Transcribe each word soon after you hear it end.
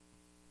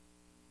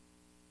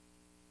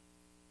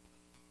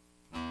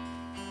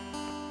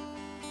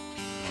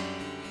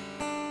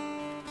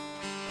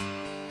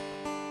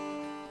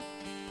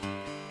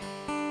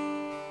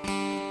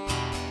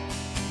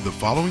The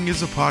following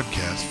is a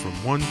podcast from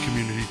One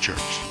Community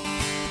Church.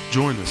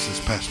 Join us as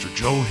Pastor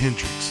Joel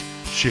Hendricks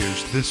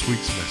shares this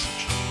week's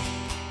message.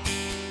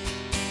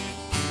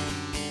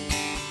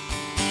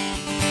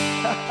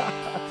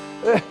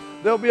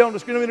 They'll be on the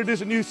screen. I'm going to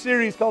introduce a new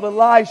series called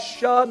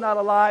Elisha, not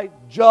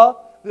Elijah,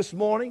 this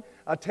morning.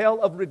 A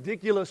tale of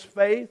ridiculous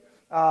faith.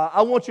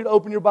 I want you to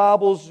open your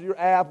Bibles, your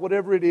app,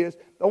 whatever it is.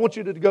 I want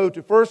you to go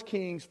to 1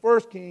 Kings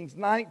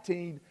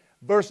 19.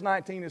 Verse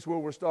 19 is where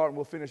we're starting.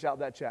 We'll finish out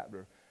that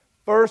chapter.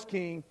 1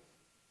 Kings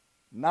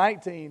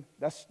 19.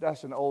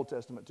 That's in the Old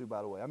Testament too,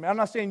 by the way. I mean, I'm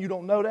not saying you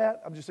don't know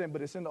that. I'm just saying,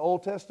 but it's in the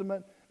Old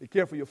Testament. Be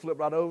careful, you'll flip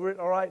right over it,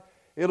 all right?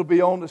 It'll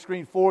be on the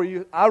screen for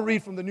you. I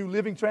read from the New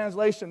Living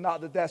Translation, not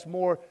that that's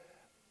more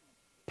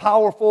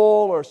powerful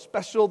or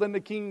special than the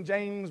King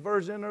James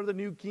Version or the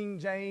New King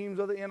James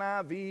or the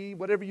NIV.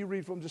 Whatever you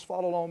read from, just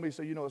follow along me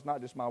so you know it's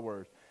not just my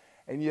words.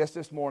 And yes,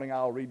 this morning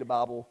I'll read the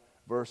Bible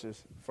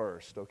verses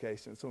first, okay?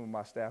 Since some of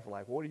my staff are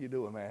like, what are you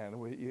doing, man?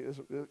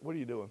 What are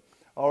you doing?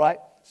 All right?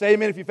 Say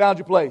amen if you found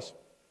your place.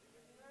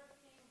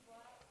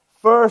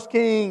 1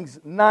 Kings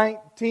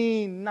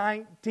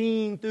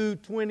 19 through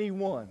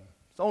 21.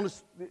 It's on the,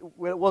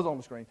 well, it was on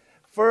the screen.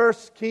 1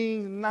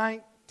 Kings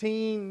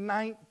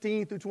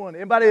 19 through 20.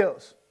 Anybody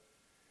else?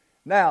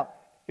 Now,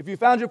 if you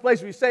found your place,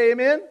 will you say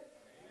amen?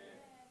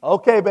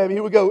 Okay, baby,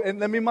 here we go. And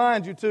let me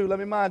mind you,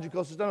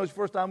 because it's not your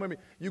first time with me.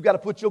 You've got to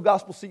put your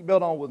gospel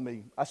seatbelt on with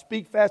me. I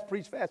speak fast,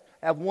 preach fast,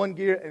 have one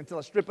gear, and until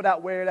I strip it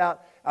out, wear it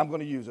out, I'm going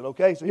to use it,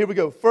 okay? So here we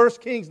go. 1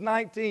 Kings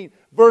 19,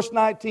 verse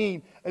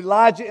 19.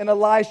 Elijah and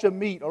Elisha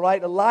meet, all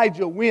right?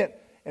 Elijah went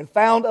and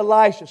found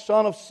Elisha,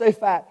 son of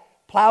Shaphat,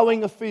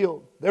 plowing a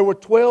field. There were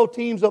 12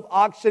 teams of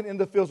oxen in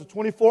the field, so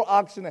 24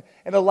 oxen,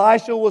 and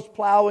Elisha was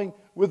plowing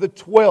with the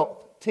 12th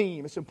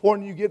team. It's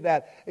important you get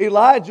that.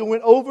 Elijah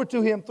went over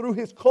to him, threw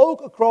his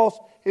cloak across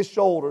his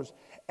shoulders,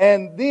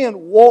 and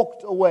then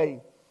walked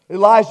away.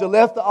 Elijah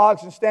left the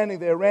oxen standing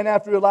there, ran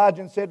after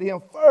Elijah and said to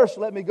him, "First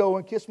let me go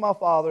and kiss my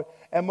father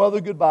and mother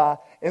goodbye,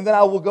 and then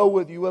I will go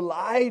with you."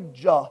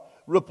 Elijah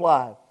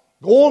replied,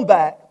 "Go on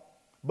back,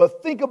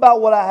 but think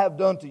about what I have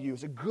done to you."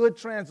 It's a good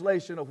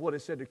translation of what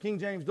it said. The King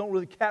James don't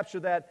really capture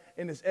that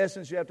in its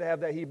essence. You have to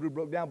have that Hebrew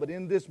broke down. But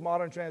in this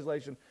modern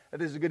translation,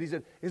 that is good. He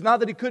said, it's not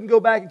that he couldn't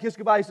go back and kiss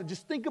goodbye. He said,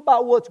 just think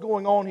about what's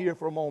going on here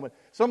for a moment.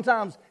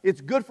 Sometimes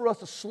it's good for us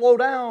to slow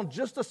down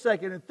just a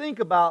second and think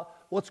about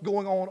what's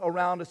going on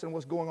around us and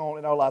what's going on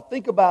in our life.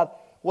 Think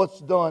about what's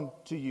done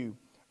to you.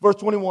 Verse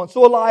 21,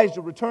 so Elijah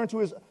returned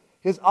to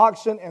his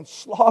oxen and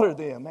slaughtered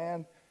them.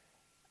 Man,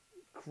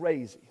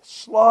 crazy.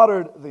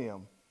 Slaughtered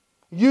them.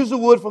 Used the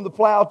wood from the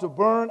plow to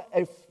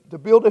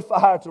build a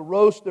fire to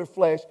roast their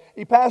flesh.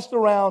 He passed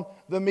around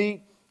the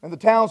meat, and the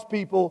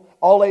townspeople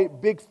all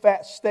ate big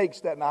fat steaks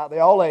that night. They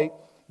all ate.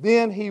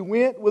 Then he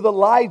went with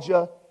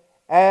Elijah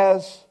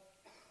as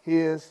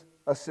his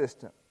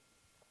assistant.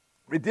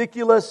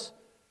 Ridiculous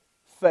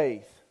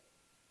faith.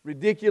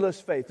 Ridiculous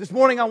faith. This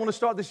morning I want to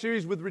start the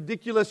series with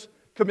ridiculous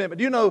commitment.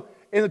 Do you know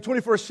in the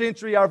 21st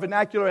century our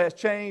vernacular has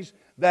changed?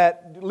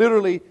 That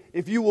literally,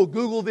 if you will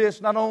Google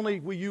this, not only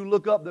will you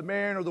look up the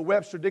Merriam or the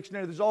Webster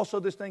Dictionary, there's also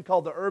this thing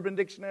called the Urban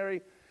Dictionary.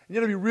 And you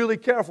got to be really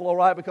careful, all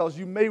right, because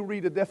you may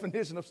read a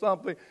definition of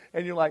something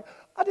and you're like,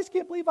 I just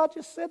can't believe I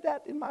just said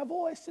that in my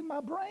voice, in my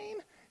brain.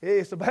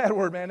 It's a bad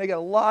word, man. They got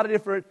a lot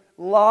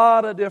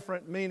of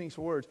different meanings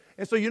for words.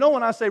 And so you know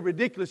when I say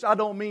ridiculous, I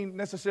don't mean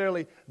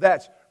necessarily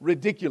that's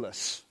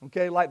ridiculous,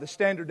 okay, like the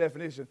standard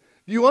definition.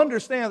 Do you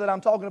understand that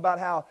I'm talking about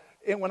how,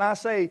 and when I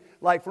say,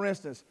 like, for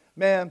instance,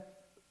 man,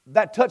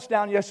 that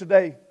touchdown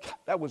yesterday,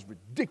 that was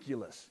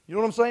ridiculous. You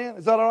know what I'm saying?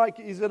 Is that all right?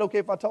 Is it okay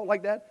if I talk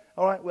like that?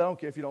 All right? Well, I don't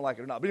care if you don't like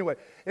it or not. But anyway,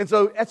 and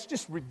so that's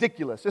just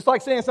ridiculous. It's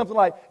like saying something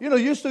like,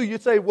 used to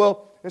you'd say,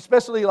 well,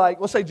 especially like,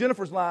 let's say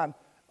Jennifer's line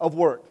of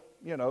work,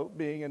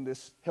 being in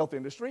this health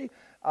industry.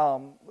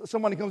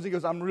 Somebody comes and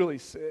goes, I'm really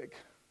sick.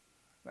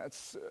 That's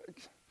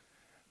sick.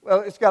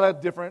 Well, it's got a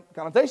different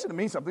connotation. It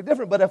means something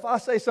different. But if I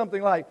say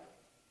something like,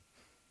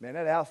 man,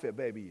 that outfit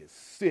baby is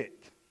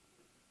sick.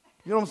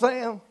 You know what I'm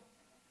saying?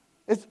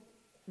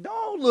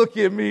 Don't look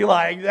at me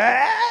like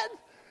that.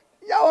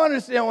 Y'all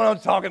understand what I'm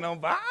talking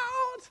about?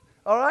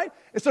 All right?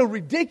 It's a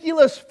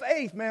ridiculous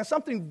faith, man.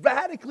 Something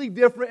radically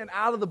different and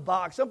out of the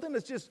box. Something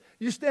that's just,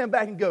 you stand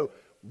back and go,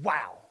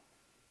 wow.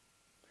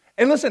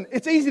 And listen,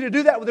 it's easy to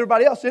do that with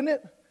everybody else, isn't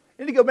it?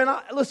 And you go, man,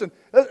 listen,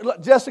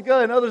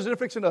 Jessica and others are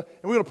fixing to,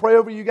 and we're going to pray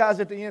over you guys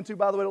at the end too,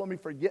 by the way. Don't let me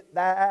forget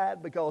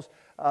that because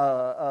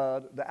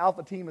the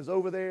Alpha team is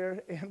over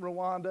there in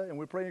Rwanda and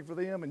we're praying for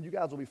them and you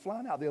guys will be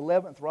flying out the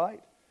 11th,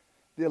 right?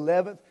 The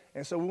 11th,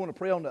 and so we want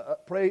to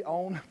pray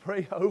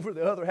over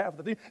the other half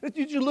of the team.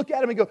 You just look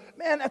at him and go,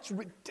 man, that's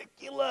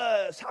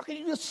ridiculous. How can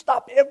you just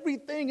stop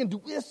everything and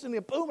do this and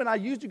then boom? And I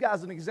used you guys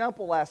as an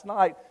example last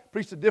night,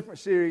 preached a different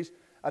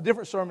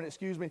sermon,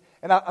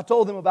 and I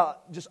told them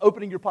about just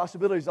opening your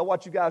possibilities. I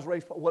watched you guys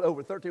raise,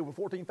 over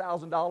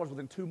 $14,000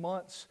 within 2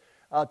 months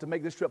to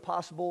make this trip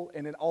possible,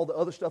 and then all the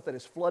other stuff that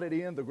is flooded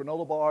in, the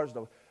granola bars,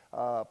 the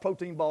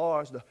protein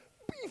bars, the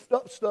beefed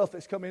up stuff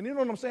that's coming in. You know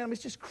what I'm saying? I mean,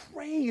 it's just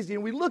crazy.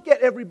 And we look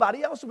at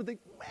everybody else and we think,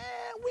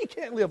 man, We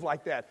can't live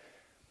like that.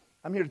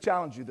 I'm here to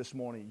challenge you this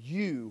morning.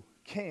 You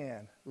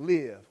can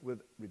live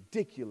with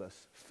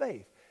ridiculous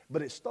faith,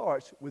 but it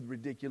starts with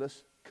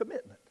ridiculous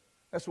commitment.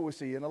 That's what we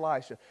see in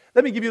Elisha.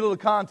 Let me give you a little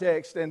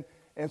context and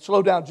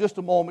slow down just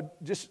a moment.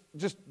 Just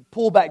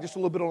pull back just a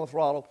little bit on the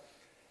throttle.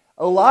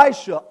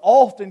 Elisha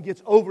often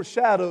gets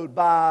overshadowed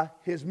by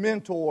his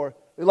mentor,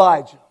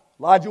 Elijah.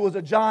 Elijah was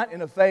a giant in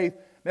the faith.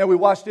 Man, we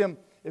watched him,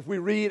 if we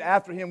read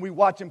after him, we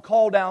watch him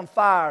call down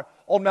fire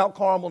on Mount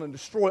Carmel and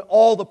destroy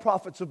all the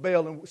prophets of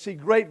Baal and see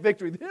great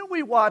victory. Then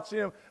we watch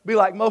him be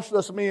like most of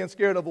us men,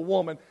 scared of a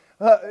woman.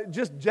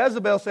 Just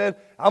Jezebel said,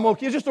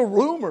 it's just a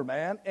rumor,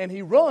 man. And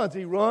he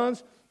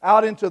runs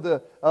out into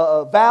the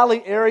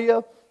valley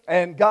area.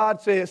 And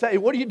God says, hey,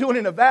 what are you doing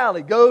in the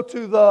valley? Go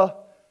to the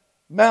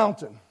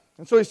mountain.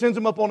 And so he sends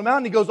him up on the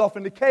mountain. He goes off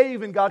in the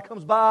cave, and God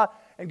comes by,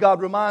 and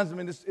God reminds him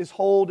in this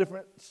whole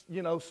different,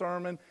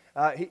 sermon.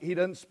 He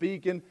doesn't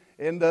speak in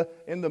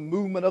the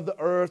movement of the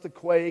earth, the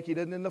quake. He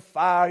doesn't in the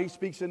fire. He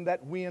speaks in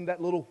that wind,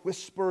 that little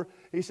whisper.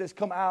 He says,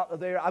 come out of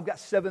there. I've got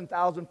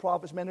 7,000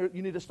 prophets. Man,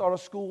 you need to start a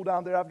school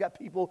down there. I've got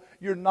people.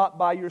 You're not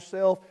by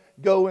yourself.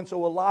 Go. And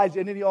so Elijah,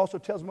 and then he also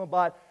tells him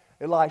about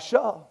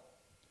Elisha,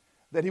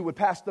 that he would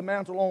pass the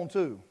mantle on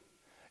to.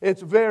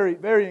 It's very,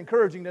 very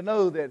encouraging to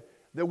know that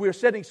we're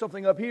setting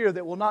something up here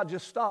that will not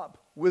just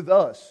stop with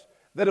us,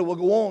 that it will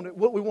go on.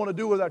 What we want to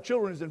do with our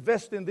children is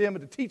invest in them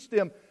and to teach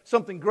them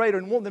something greater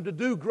and want them to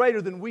do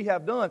greater than we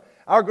have done.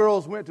 Our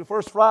girls went to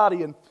First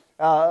Friday and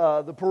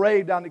the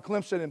parade down at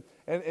Clemson,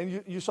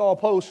 and you saw a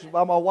post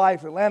by my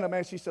wife, Atlanta,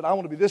 man. She said, I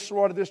want to be this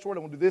sorority, I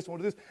want to do this, I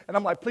want to do this. And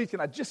I'm like, please, can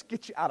I just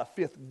get you out of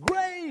 5th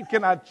grade?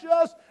 Can I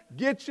just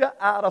get you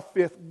out of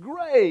 5th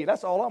grade?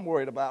 That's all I'm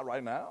worried about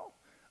right now,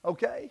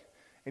 okay?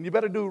 And you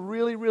better do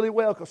really, really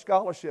well, because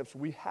scholarships,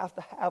 we have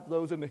to have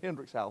those in the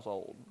Hendricks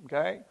household,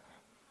 okay?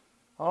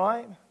 All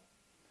right?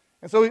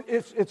 And so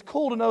it's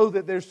cool to know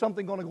that there's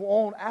something going to go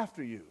on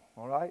after you,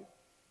 all right?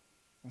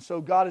 And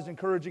so God is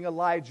encouraging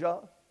Elijah.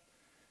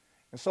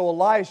 And so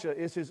Elisha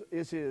is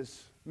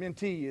his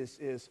mentee,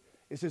 is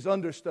his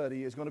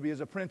understudy, is going to be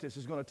his apprentice,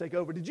 is going to take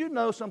over. Did you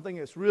know something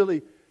that's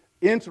really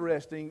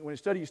interesting? When you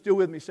study, you still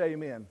with me, say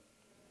amen.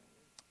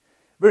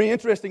 Very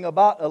interesting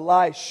about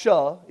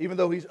Elisha, even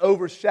though he's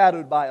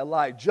overshadowed by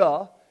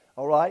Elijah,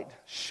 all right?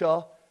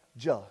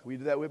 Shah-jah. Will you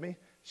do that with me?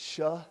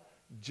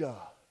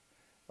 Shah-jah.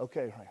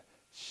 Okay, right.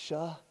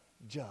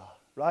 Shah-jah.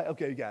 Right?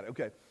 Okay, you got it.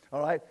 Okay.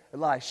 All right.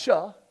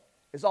 Elisha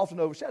is often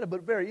overshadowed,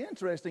 but very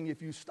interesting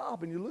if you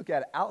stop and you look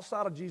at it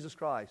outside of Jesus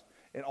Christ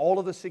in all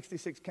of the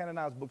 66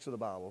 canonized books of the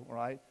Bible,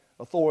 right?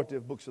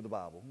 Authoritative books of the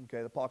Bible.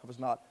 Okay, the Apocrypha is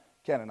not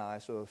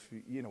canonized, so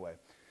anyway.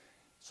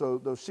 So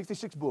those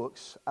 66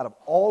 books, out of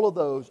all of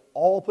those,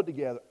 all put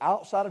together,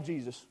 outside of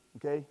Jesus,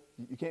 okay?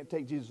 You can't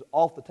take Jesus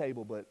off the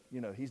table, but,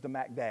 he's the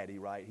Mac Daddy,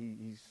 right?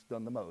 He's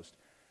done the most.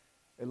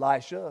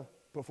 Elisha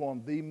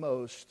performed the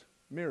most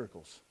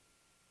miracles.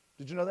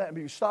 Did you know that? I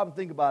mean, you stop and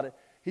think about it.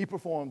 He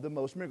performed the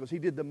most miracles. He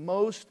did the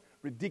most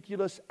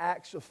ridiculous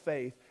acts of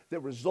faith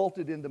that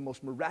resulted in the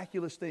most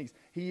miraculous things.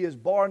 He is,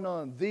 bar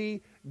none,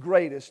 the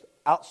greatest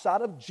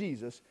outside of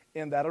Jesus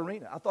in that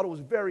arena. I thought it was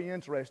very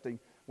interesting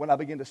when I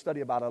began to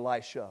study about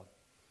Elisha.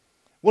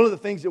 One of the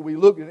things that we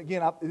look at,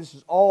 again, this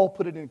is all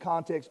put it in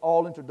context,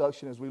 all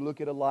introduction, as we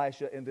look at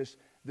Elisha and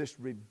this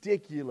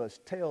ridiculous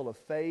tale of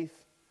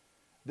faith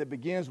that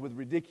begins with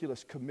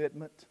ridiculous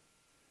commitment.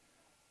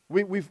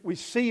 We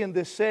see in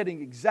this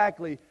setting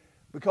exactly,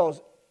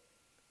 because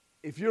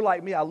if you're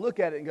like me, I look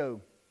at it and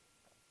go,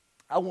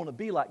 I want to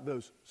be like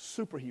those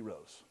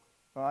superheroes.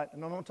 All right?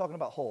 And I'm not talking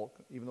about Hulk,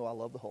 even though I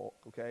love the Hulk,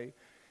 okay?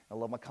 I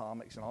love my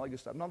comics and all that good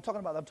stuff. No, I'm talking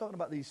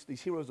about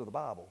these heroes of the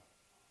Bible.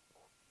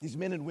 These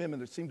men and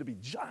women that seem to be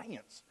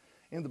giants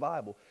in the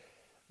Bible.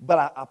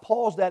 But I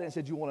paused that and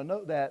said, you want to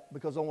know that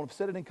because I want to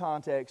set it in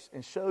context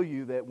and show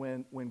you that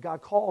when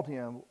God called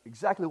him,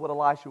 exactly what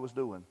Elisha was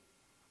doing.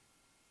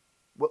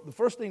 Well, the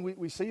first thing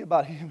we see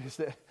about him is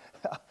that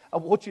I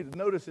want you to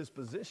notice his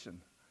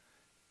position.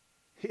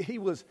 He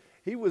was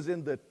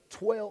in the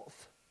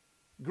 12th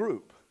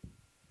group.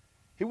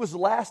 He was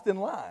last in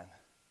line.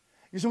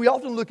 You see, we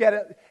often look at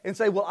it and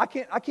say, well, I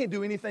can't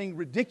do anything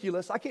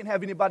ridiculous. I can't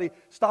have anybody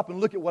stop and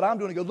look at what I'm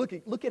doing and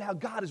go, look at how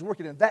God is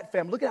working in that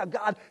family. Look at how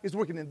God is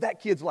working in that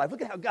kid's life.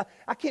 Look at how God,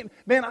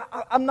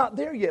 I'm not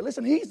there yet.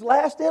 Listen, he's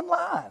last in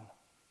line.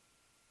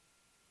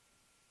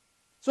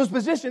 So his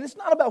position, it's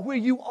not about where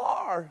you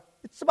are.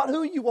 It's about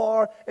who you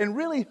are and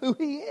really who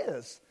he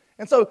is.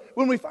 And so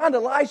when we find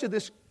Elisha,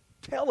 this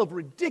tale of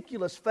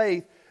ridiculous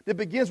faith that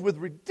begins with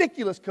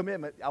ridiculous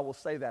commitment, I will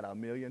say that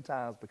 1,000,000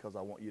 times because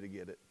I want you to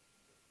get it.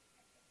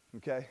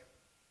 Okay?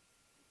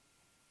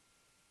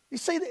 You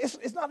see,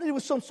 it's not that he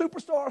was some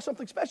superstar or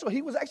something special.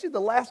 He was actually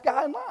the last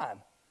guy in line.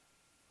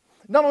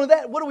 Not only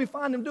that, what do we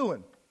find him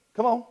doing?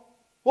 Come on.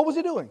 What was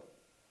he doing?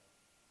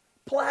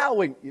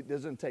 Plowing. It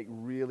doesn't take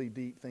really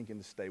deep thinking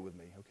to stay with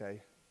me,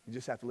 okay? You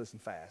just have to listen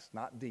fast.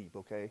 Not deep,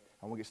 okay?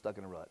 I won't get stuck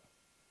in a rut.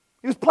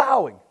 He was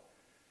plowing.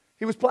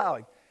 He was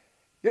plowing.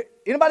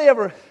 Anybody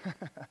ever...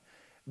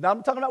 Now,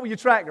 I'm talking about with your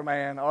tractor,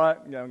 man, all right?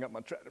 Yeah, I got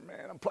my tractor,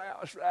 man. I'm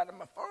plowing, riding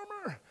my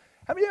farmer.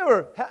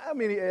 How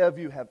many of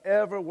you have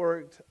ever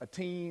worked a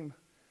team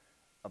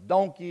of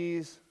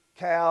donkeys,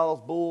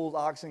 cows, bulls,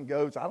 oxen,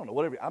 goats? I don't know,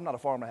 whatever. I'm not a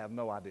farmer. I have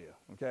no idea.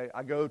 Okay,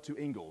 I go to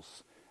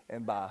Ingalls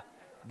and buy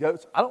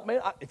goats.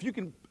 If you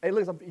can, hey,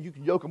 listen, you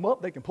can yoke them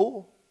up. They can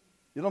pull.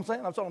 You know what I'm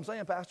saying? That's what I'm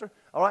saying, Pastor.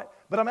 All right,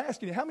 but I'm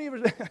asking you, how many?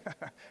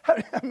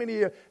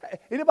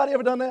 Anybody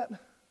ever done that?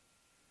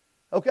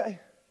 Okay.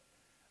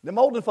 Them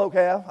older folk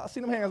have. I see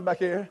them hands back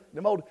here.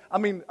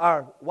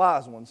 Our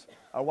wise ones.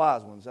 Our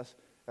wise ones.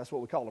 That's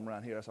what we call them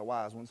around here. That's our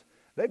wise ones.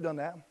 They've done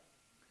that.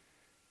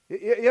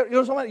 You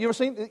know something? You ever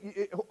seen?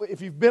 If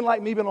you've been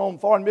like me, been on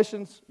foreign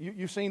missions,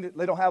 you've seen that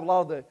they don't have a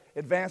lot of the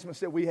advancements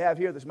that we have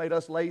here. That's made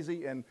us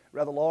lazy and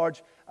rather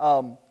large.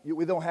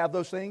 We don't have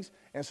those things,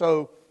 and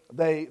so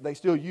they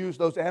still use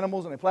those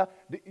animals and they plow.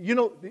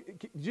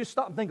 Just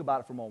stop and think about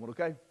it for a moment,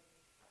 okay?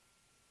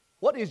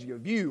 What is your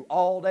view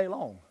all day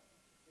long?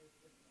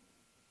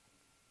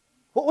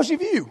 What was your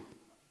view?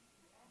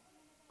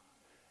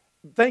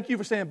 Thank you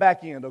for saying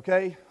back end,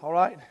 okay? All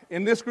right?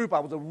 In this group, I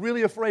was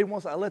really afraid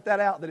once I let that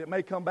out that it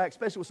may come back,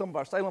 especially with some of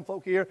our Salem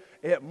folk here,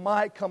 it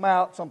might come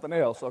out something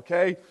else,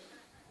 okay?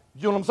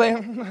 You know what I'm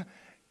saying?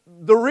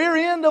 The rear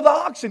end of the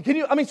oxen. Do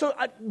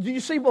you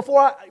see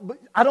before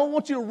I don't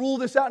want you to rule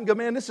this out and go,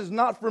 man, this is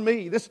not for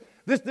me. This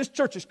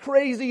church is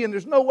crazy and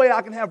there's no way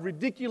I can have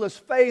ridiculous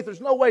faith. There's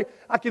no way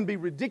I can be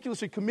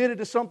ridiculously committed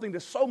to something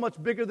that's so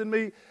much bigger than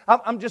me.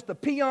 I'm just a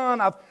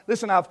peon.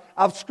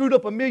 I've screwed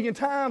up 1,000,000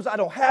 times. I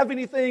don't have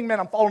anything.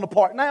 Man, I'm falling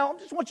apart now. I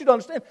just want you to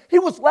understand. He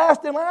was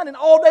last in line and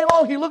all day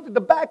long he looked at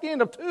the back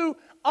end of 2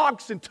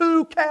 oxen,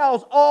 2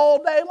 cows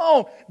all day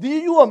long. Do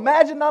you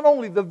imagine not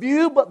only the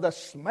view but the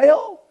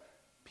smell?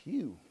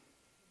 Pew.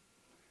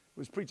 I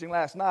was preaching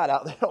last night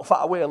out there on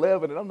Highway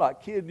 11, and I'm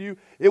not kidding you.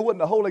 It wasn't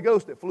the Holy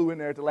Ghost that flew in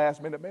there at the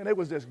last minute, man. It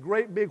was this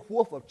great big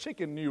whoof of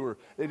chicken newer.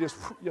 They just,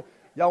 y'all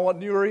know what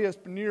newer is?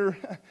 Newer.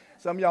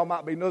 Some of y'all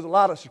might be. There's a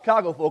lot of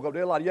Chicago folk up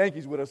there, a lot of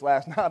Yankees with us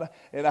last night,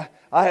 and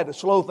I had to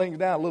slow things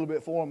down a little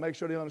bit for them, make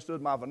sure they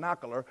understood my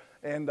vernacular.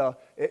 And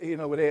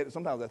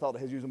sometimes I thought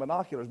they was using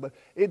binoculars, but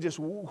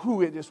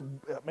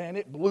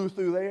it blew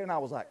through there, and I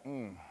was like,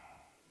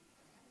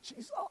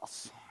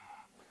 Jesus.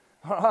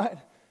 All right.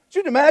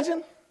 Could you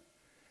imagine?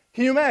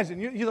 Can you imagine?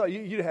 You thought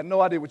you had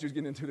no idea what you was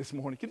getting into this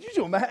morning. Could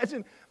you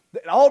imagine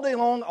that all day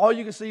long, all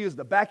you can see is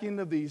the back end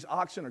of these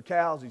oxen or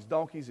cows, these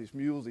donkeys, these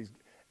mules, these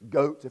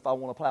goats, if I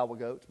want to plow with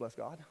goats, bless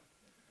God.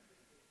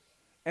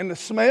 And the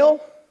smell,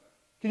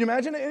 can you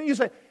imagine it? And you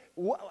say,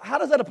 how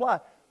does that apply?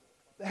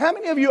 How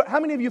many of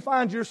you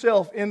find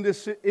yourself in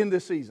this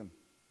season?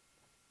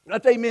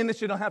 Not amen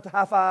that you don't have to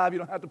high five, you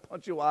don't have to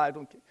punch your wife.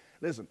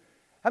 Listen,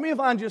 how many of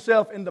you find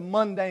yourself in the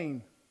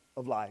mundane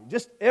of life?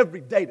 Just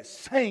every day, the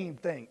same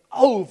thing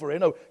over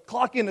and over.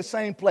 Clock in the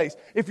same place.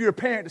 If you're a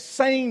parent, the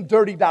same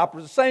dirty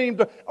diapers, the same.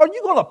 Are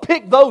you going to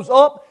pick those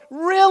up?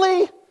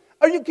 Really?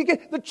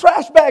 The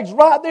trash bag's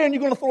right there and you're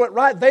going to throw it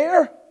right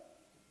there?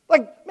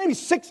 Like maybe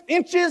 6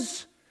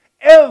 inches?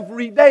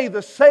 Every day,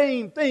 the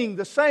same thing,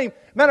 the same.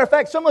 Matter of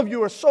fact, some of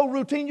you are so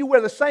routine, you wear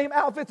the same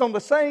outfits on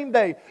the same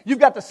day. You've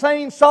got the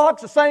same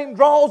socks, the same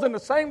drawers, and the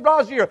same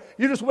brassiere.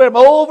 You just wear them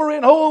over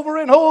and over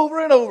and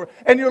over and over.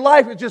 And your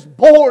life is just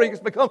boring.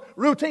 It's become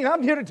routine.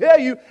 I'm here to tell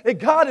you that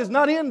God is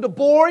not into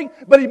boring,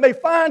 but He may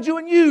find you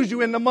and use you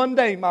in the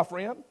mundane, my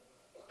friend.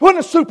 It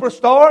wasn't a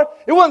superstar.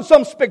 It wasn't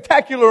some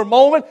spectacular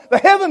moment. The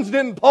heavens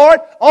didn't part.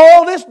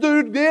 All this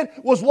dude did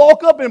was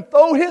walk up and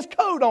throw his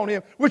coat on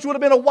him, which would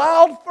have been a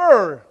wild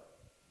fur.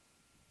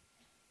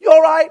 You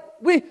all right?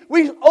 We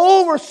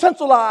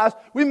over-sensualize.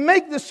 We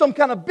make this some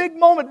kind of big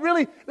moment.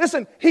 Really,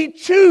 listen, He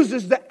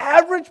chooses the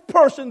average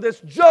person that's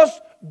just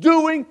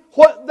doing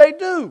what they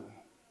do.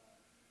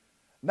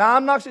 Now,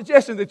 I'm not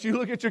suggesting that you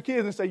look at your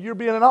kids and say, you're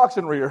being an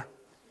oxen rearer.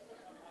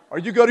 Or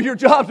you go to your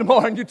job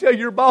tomorrow and you tell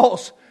your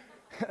boss,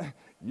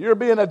 you're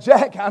being a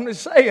jack. I'm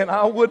just saying,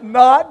 I would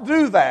not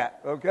do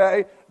that,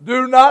 okay?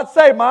 Do not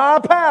say, my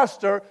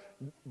pastor,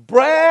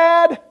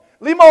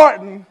 Bradley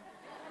Martin,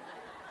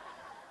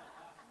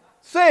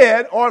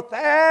 said, or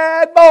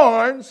Thad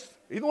Barnes,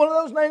 either one of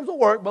those names will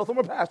work, both of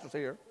them are pastors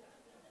here,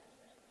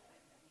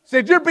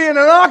 said, you're being an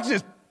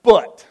ox's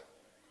butt.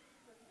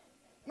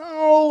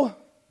 No.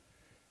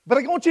 But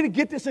I want you to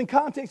get this in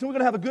context, and we're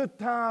going to have a good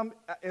time,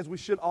 as we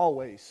should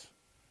always.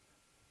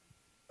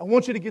 I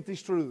want you to get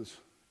these truths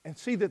and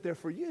see that they're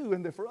for you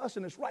and they're for us,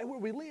 and it's right where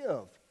we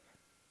live.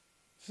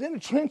 It's in the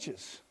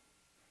trenches.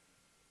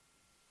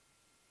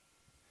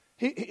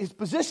 His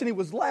position, he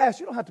was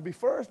last. You don't have to be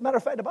first. Matter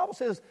of fact, the Bible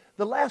says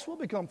the last will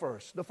become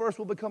first. The first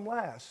will become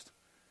last.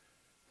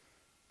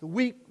 The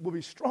weak will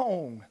be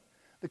strong.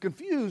 The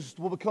confused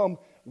will become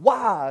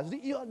wise.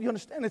 You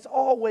understand? It's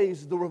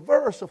always the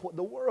reverse of what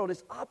the world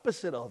is,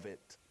 opposite of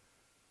it.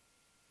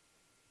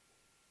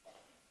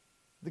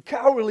 The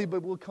cowardly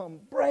will become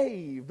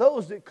brave.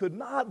 Those that could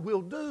not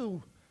will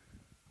do.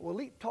 Will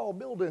leap tall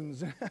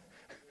buildings in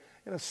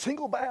a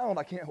single bound.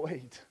 I can't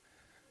wait.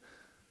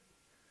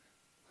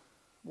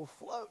 Will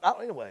float.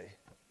 Anyway.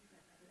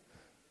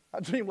 I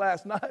dreamed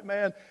last night,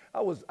 man.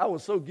 I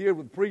was so geared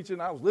with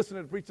preaching. I was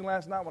listening to preaching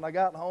last night. When I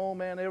got home,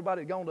 man,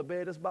 everybody had gone to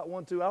bed. It's about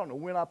 1, 2. I don't know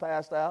when I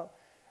passed out.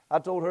 I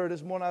told her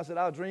this morning, I said,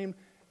 I dreamed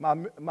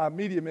my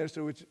media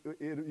minister, which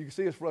you can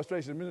see his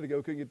frustration a minute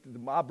ago,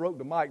 I broke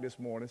the mic this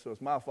morning, so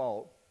it's my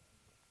fault.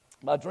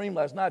 My dream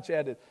last night,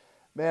 Chad, that,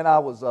 man, I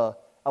was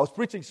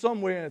preaching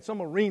somewhere in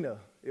some arena.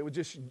 It was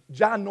just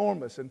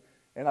ginormous.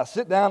 And I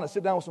sit down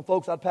with some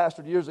folks I'd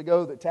pastored years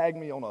ago that tagged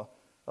me on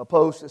a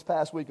post this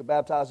past week of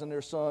baptizing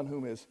their son,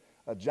 whom is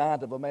a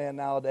giant of a man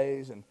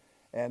nowadays.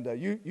 And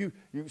you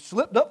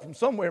slipped up from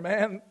somewhere,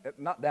 man.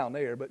 Not down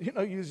there, but,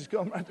 you just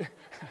come right there.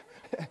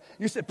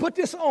 You said, put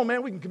this on,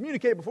 man. We can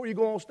communicate before you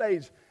go on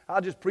stage. I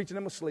was just preaching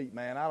them asleep,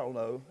 man. I don't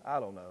know.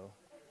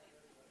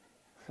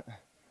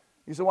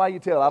 You said, why you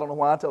tell? I don't know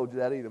why I told you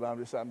that either, but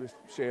I'm just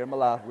sharing my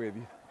life with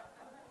you.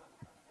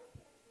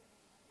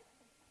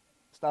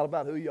 It's not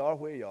about who you are,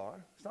 where you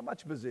are. It's not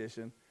about your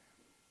position.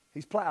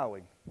 He's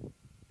plowing.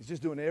 He's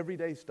just doing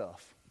everyday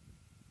stuff.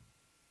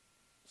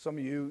 Some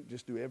of you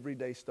just do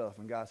everyday stuff,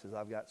 and God says,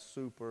 I've got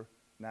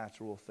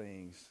supernatural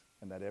things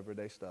in that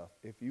everyday stuff.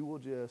 If you will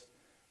just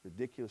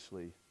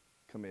ridiculously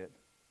commit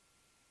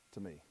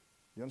to me.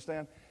 You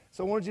understand?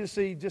 So I wanted you to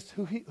see just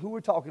who we're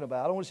talking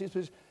about. I want to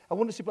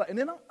see, and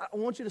then I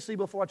want you to see,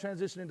 before I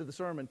transition into the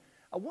sermon,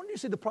 I want you to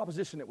see the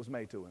proposition that was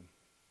made to him.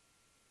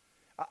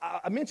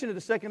 I mentioned it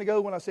a second ago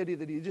when I said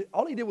that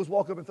all he did was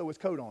walk up and throw his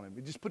coat on him.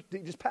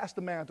 He just passed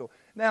the mantle.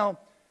 Now,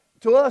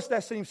 to us,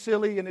 that seems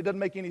silly, and it doesn't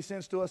make any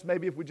sense to us,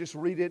 maybe if we just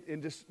read it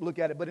and just look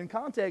at it. But in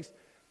context,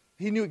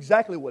 he knew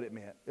exactly what it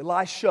meant.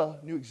 Elisha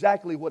knew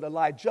exactly what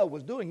Elijah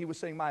was doing. He was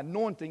saying, my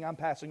anointing I'm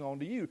passing on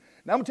to you.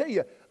 Now, I'm going to tell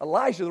you,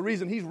 Elisha, the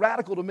reason he's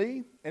radical to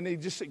me, and he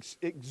just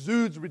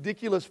exudes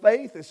ridiculous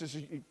faith, it's just,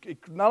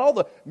 not all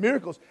the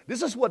miracles.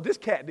 This is what this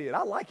cat did.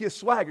 I like his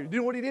swagger. You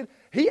know what he did?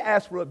 He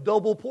asked for a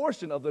double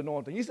portion of the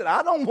anointing. He said,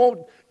 I don't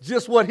want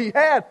just what he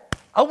had.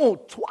 I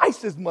want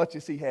twice as much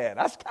as he had.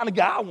 That's the kind of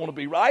guy I want to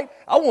be, right?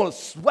 I want to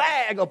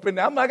swag up in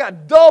there. I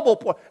got double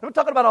point. I'm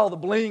talking about all the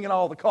bling and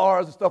all the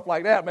cars and stuff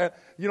like that, man.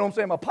 You know what I'm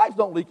saying? My pipes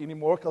don't leak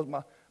anymore because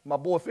my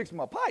boy fixed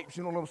my pipes.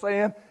 You know what I'm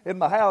saying? In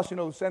my house,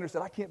 Sandra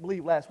said, I can't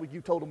believe last week you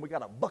told him we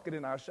got a bucket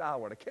in our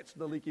shower to catch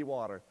the leaky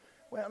water.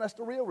 Well, that's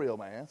the real,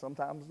 man.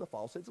 Sometimes the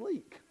faucets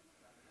leak.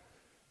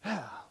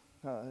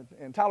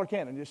 And Tyler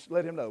Cannon, just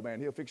let him know, man.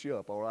 He'll fix you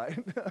up, all right?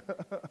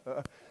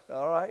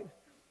 All right?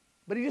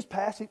 But he just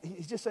passed.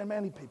 He's just saying,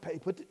 man, he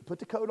put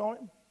the coat on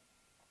him.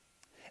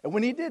 And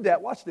when he did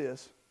that, watch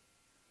this.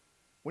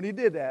 When he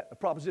did that, a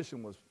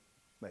proposition was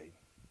made.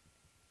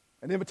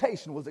 An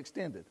invitation was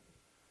extended.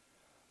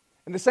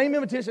 And the same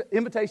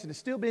invitation is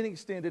still being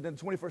extended in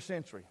the 21st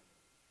century.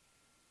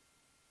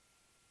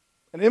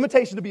 An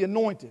invitation to be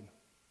anointed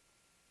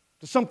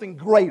to something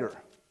greater.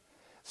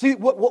 See,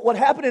 what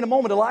happened in a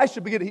moment, Elisha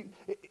began,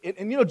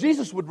 and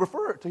Jesus would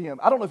refer to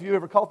him. I don't know if you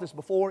ever caught this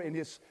before in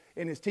his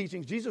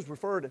teachings. Jesus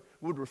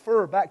would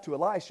refer back to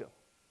Elisha.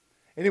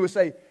 And he would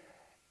say,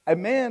 a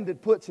man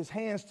that puts his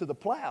hands to the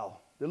plow,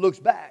 that looks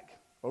back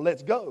or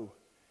lets go,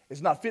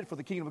 is not fit for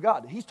the kingdom of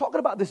God. He's talking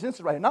about this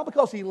incident right here. Not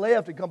because he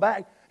left and come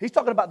back. He's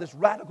talking about this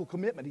radical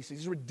commitment. He sees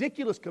this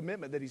ridiculous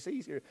commitment that he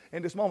sees here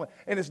in this moment.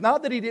 And it's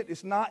not that he did.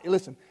 It's not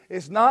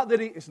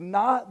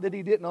that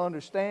he didn't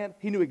understand.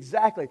 He knew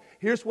exactly.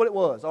 Here's what it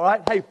was. All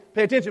right. Hey,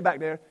 pay attention back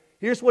there.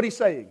 Here's what he's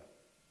saying.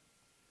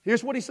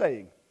 Here's what he's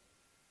saying.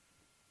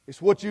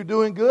 Is what you're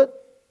doing good,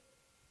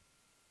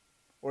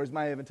 or is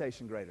my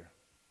invitation greater?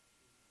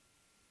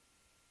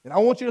 And I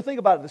want you to think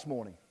about it this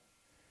morning.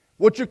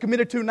 What you're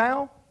committed to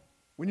now.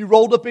 When you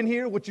rolled up in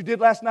here, what you did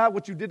last night,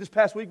 what you did this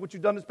past week, what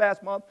you've done this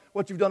past month,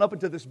 what you've done up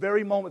until this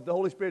very moment, the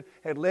Holy Spirit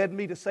had led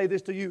me to say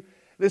this to you.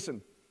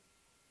 Listen,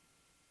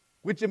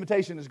 which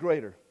invitation is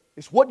greater?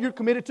 It's what you're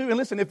committed to. And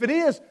listen, if it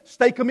is,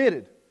 stay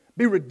committed.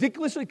 Be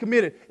ridiculously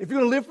committed. If you're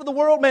going to live for the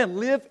world, man,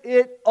 live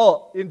it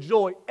up.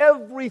 Enjoy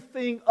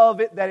everything of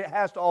it that it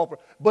has to offer.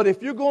 But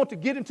if you're going to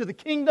get into the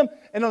kingdom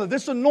and under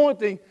this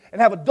anointing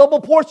and have a double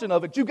portion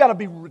of it, you've got to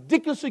be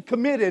ridiculously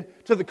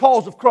committed to the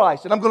cause of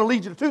Christ. And I'm going to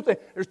lead you to two things.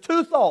 There's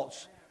two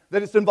thoughts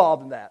that it's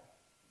involved in that.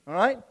 All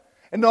right?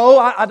 And no,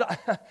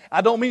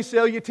 I don't mean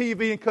sell your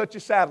TV and cut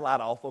your satellite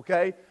off,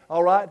 okay?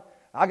 All right?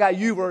 I got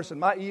UVerse and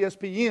my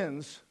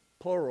ESPNs,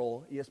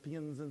 plural,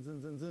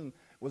 ESPNs,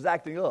 was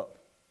acting up.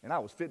 And I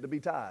was fit to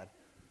be tied.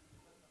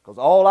 Because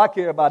all I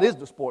care about is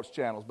the sports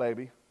channels,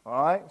 baby.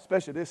 All right?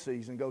 Especially this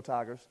season. Go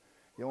Tigers.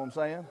 You know what I'm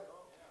saying?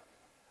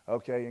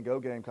 Okay, and go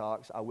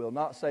Gamecocks. I will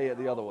not say it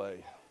the other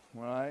way.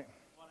 All right?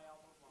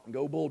 And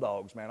go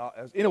Bulldogs, man.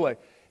 Anyway,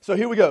 so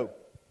here we go.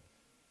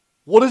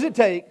 What does it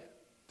take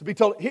to be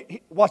told?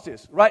 Watch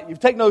this, right? You've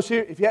taken notes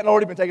here. If you hadn't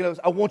already been taking notes,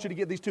 I want you to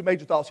get these two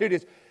major thoughts. Here it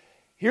is.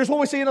 Here's what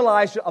we see in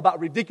Elisha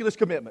about ridiculous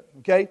commitment,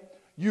 okay?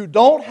 You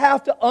don't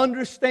have to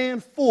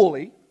understand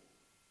fully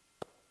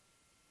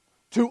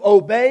to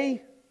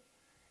obey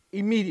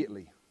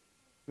immediately.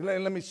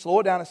 Let me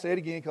slow it down and say it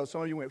again because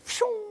some of you went,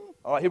 phew.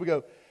 All right, here we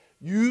go.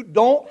 You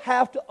don't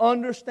have to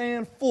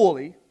understand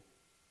fully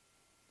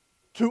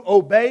to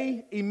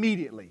obey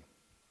immediately.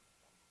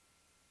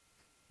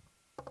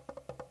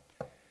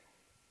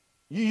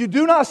 You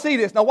do not see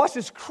this. Now watch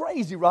this.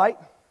 Crazy, right?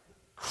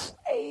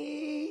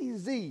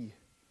 Crazy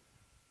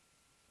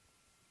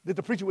that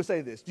the preacher would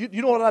say this.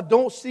 You know what I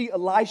don't see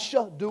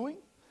Elisha doing?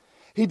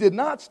 He did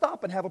not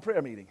stop and have a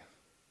prayer meeting.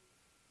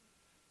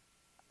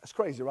 That's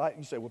crazy, right?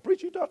 You say, well,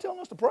 preacher, you're not telling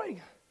us to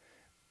pray.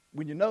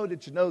 When you know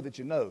that you know that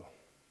you know,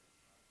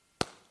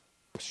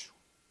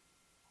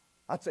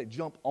 I'd say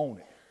jump on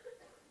it.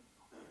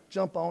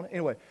 Jump on it.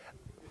 Anyway.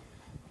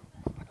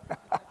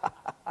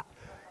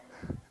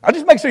 I'll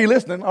just make sure you're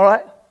listening, all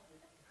right?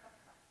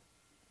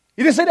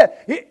 You didn't say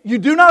that. You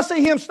do not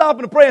see him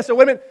stopping to pray and say,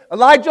 wait a minute,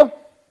 Elijah,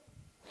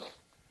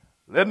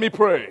 let me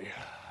pray.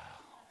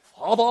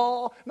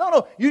 Father.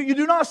 No, you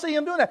do not see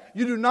him doing that.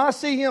 You do not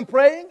see him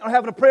praying or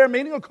having a prayer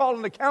meeting or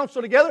calling the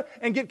council together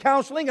and get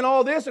counseling and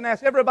all this and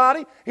ask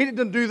everybody. He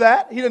didn't do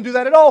that. He didn't do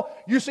that at all.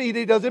 You see,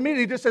 he does it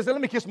immediately. He just says, let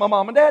me kiss my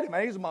mom and daddy.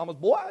 Man, he's a mama's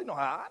boy. I know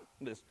how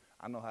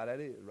that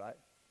is, right?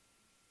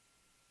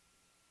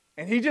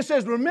 And he just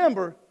says,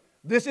 remember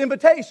this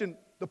invitation,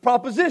 the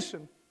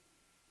proposition.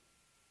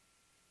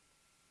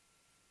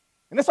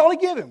 And that's all he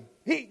gave him.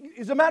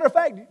 As a matter of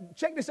fact,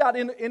 check this out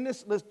in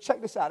this. Let's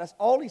check this out. That's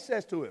all he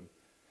says to him.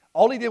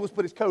 All he did was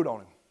put his coat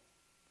on him.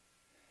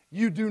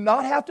 You do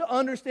not have to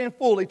understand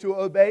fully to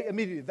obey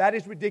immediately. That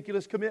is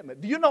ridiculous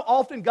commitment. Do you know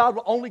often God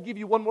will only give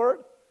you one word?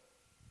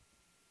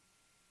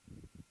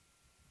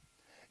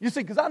 You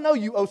see, because I know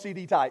you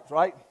OCD types,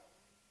 right?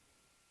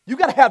 You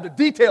got to have the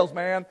details,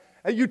 man.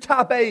 And you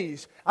type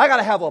A's. I got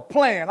to have a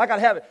plan. I got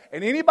to have it.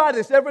 And anybody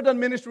that's ever done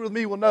ministry with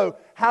me will know,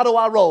 how do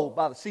I roll?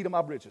 By the seat of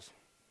my britches.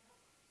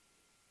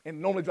 And it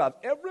normally drives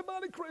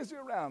everybody crazy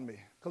around me.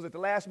 Because at the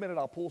last minute,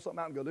 I'll pull something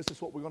out and go, this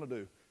is what we're going to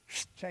do.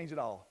 Change it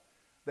all.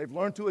 They've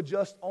learned to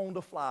adjust on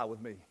the fly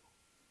with me.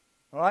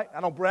 All right? I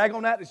don't brag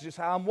on that. It's just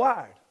how I'm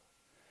wired.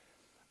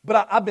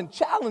 But I've been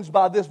challenged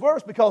by this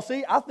verse because,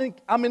 see, I think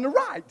I'm in the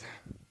right.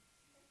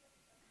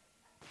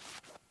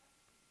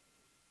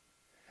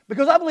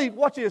 Because I believe,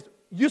 watch this,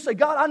 you say,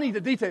 God, I need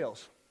the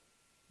details.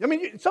 I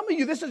mean, some of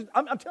you,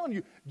 I'm telling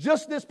you,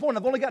 just this point,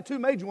 I've only got two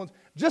major ones,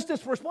 just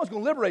this first point is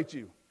going to liberate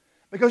you.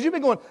 Because you've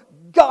been going,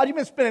 God, you've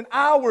been spending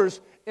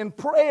hours in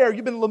prayer,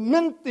 you've been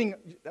lamenting.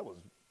 That was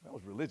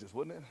religious,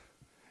 wasn't it?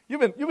 You've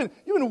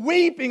been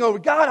weeping over,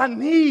 God, I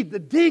need the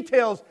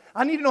details.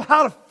 I need to know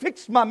how to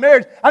fix my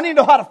marriage. I need to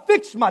know how to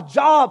fix my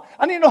job.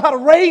 I need to know how to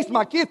raise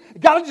my kids.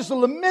 God, I'm just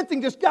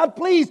lamenting this. God,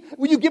 please,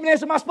 will you give me an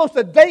answer? Am I supposed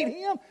to date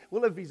him?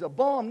 Well, if he's a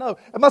bum, no.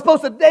 Am I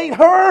supposed to date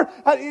her?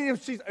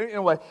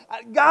 Anyway,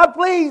 God,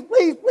 please.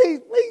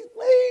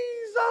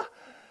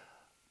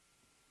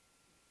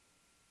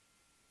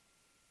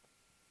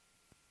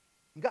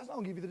 God's not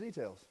going to give you the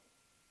details.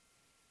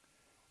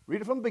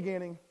 Read it from the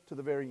beginning to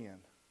the very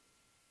end.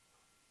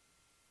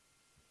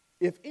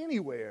 If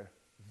anywhere,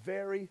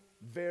 very,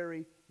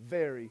 very,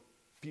 very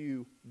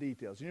few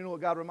details. You know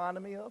what God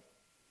reminded me of?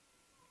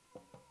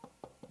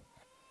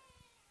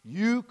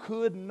 You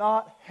could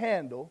not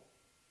handle,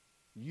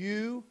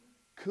 no,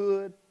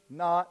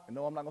 I'm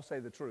not going to say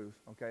the truth,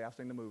 okay? I've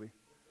seen the movie.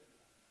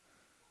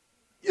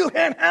 You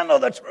can't handle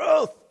the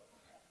truth.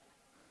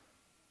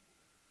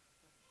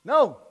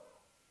 No.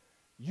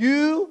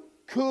 You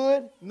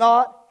could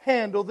not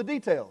handle the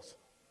details.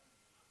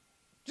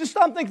 Just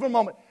stop and think for a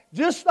moment.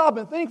 Just stop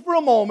and think for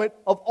a moment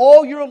of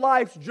all your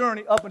life's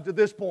journey up until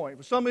this point.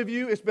 For some of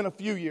you, it's been a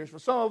few years. For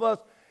some of us,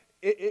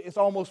 it's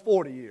almost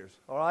 40 years,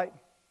 all right?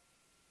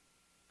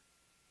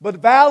 But the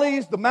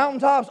valleys, the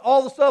mountaintops,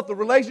 all the stuff, the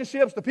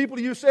relationships, the people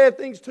you said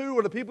things to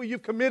or the people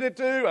you've committed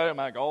to, oh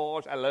my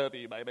gosh, I love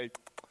you, baby.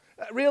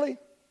 Really?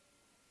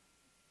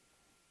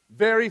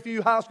 Very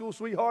few high school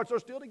sweethearts are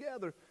still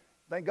together.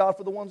 Thank God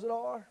for the ones that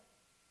are.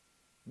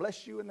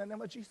 Bless you in the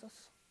name of Jesus.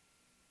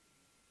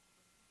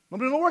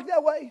 But it don't work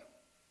that way.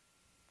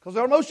 Because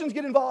our emotions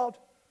get involved.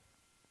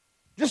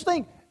 Just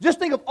think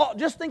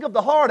of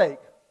the heartache.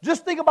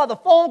 Just think about the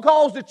phone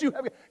calls that you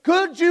have.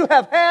 Could you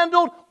have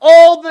handled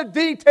all the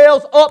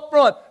details up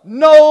front?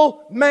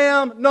 No,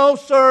 ma'am, no,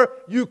 sir,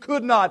 you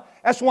could not.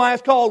 That's why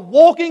it's called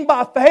walking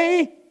by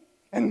faith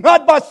and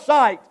not by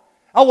sight.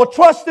 I will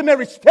trust Him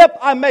every step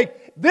I make.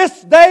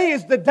 This day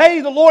is the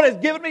day the Lord has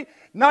given me.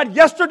 Not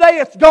yesterday,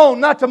 it's gone.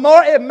 Not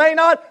tomorrow, it may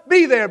not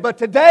be there. But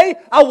today,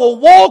 I will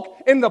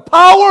walk in the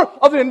power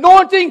of the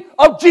anointing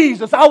of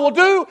Jesus. I will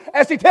do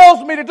as He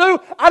tells me to do.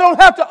 I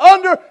don't have to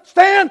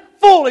understand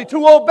fully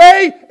to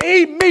obey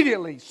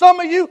immediately.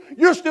 Some of you,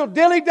 you're still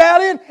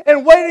dilly-dallying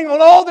and waiting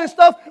on all this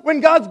stuff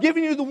when God's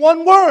giving you the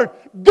one word.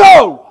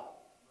 Go!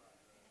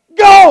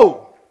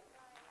 Go!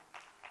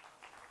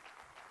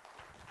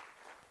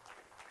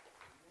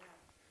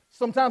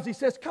 Sometimes He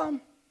says, come.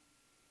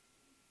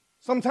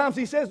 Sometimes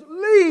He says,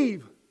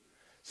 leave.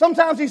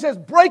 Sometimes He says,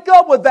 break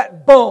up with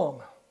that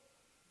bum.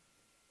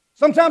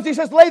 Sometimes He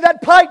says, lay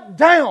that pipe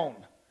down.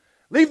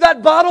 Leave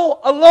that bottle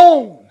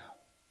alone.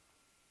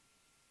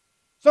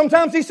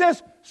 Sometimes He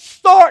says,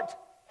 start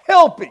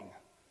helping.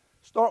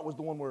 Start was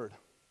the one word.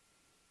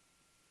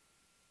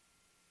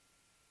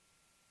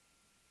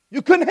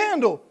 You couldn't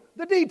handle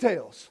the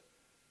details.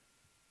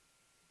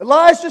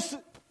 Elijah,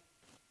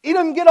 he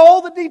doesn't get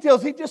all the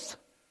details. He just...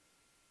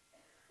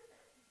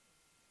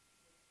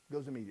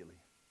 goes immediately.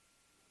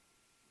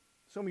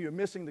 Some of you are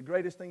missing the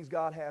greatest things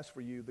God has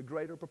for you, the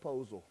greater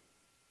proposal,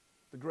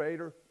 the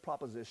greater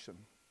proposition,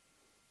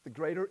 the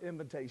greater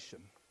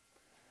invitation,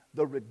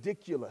 the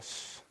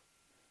ridiculous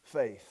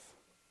faith,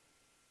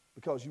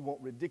 because you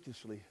won't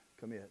ridiculously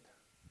commit.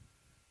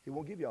 He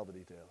won't give you all the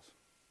details.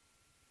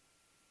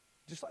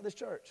 Just like this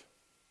church.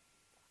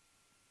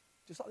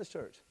 Just like this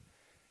church.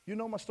 You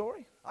know my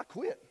story? I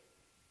quit.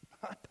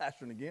 I'm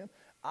pastoring again.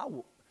 I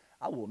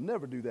will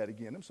never do that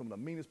again. Them some of the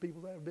meanest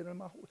people that have been in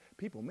my whole.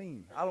 People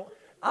mean. I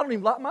don't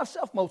even like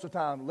myself most of the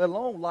time, let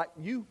alone like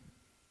you.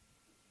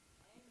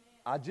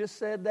 I just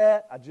said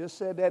that.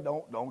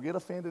 Don't get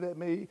offended at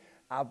me.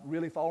 I've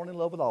really fallen in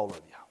love with all of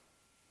you.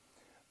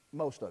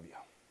 Most of you.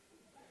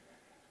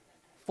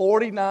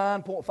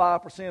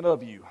 49.5%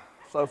 of you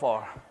so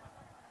far.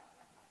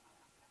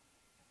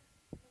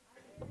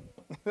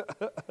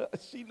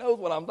 She knows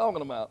what I'm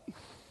talking about.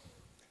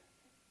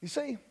 You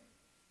see,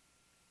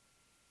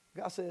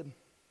 God said,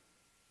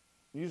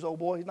 use old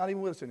boy, he's not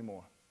even with us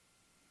anymore.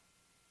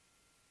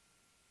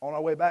 On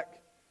our way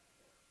back,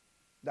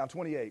 down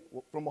 28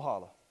 from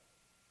Walhalla.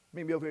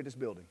 Meet me over here at this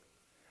building.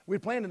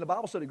 We'd planned in the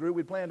Bible study group,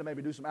 we'd planned to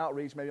maybe do some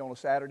outreach, maybe on a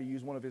Saturday,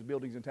 use one of his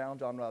buildings in town,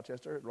 John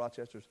Rochester, at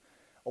Rochester's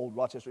old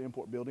Rochester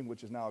Import building,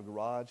 which is now a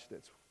garage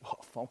that's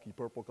funky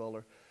purple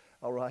color.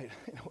 All right.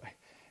 Anyway,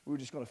 we were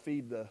just going to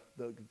feed the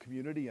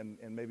community and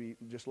maybe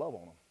just love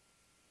on them.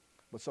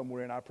 But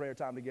somewhere in our prayer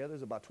time together,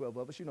 there's about 12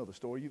 of us. You know the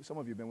story. Some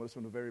of you have been with us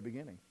from the very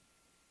beginning.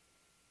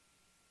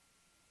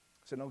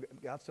 I said, no,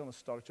 God's telling us to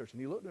start a church.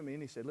 And he looked at me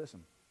and he said,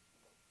 listen,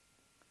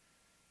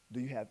 do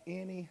you have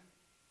any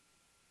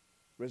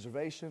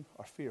reservation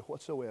or fear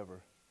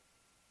whatsoever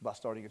about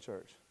starting a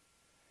church?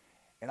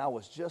 And I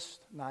was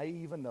just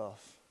naive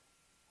enough,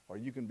 or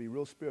you can be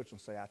real spiritual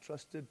and say, I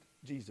trusted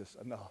Jesus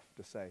enough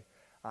to say,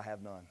 I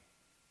have none.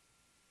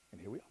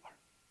 And here we are.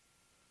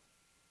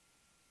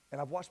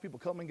 And I've watched people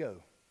come and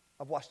go.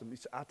 I've watched them.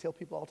 I tell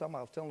people all the time,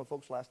 I was telling the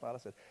folks last night, I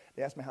said,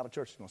 they asked me how the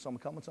church is going. Some are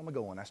coming, some are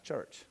going. That's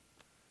church.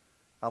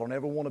 I don't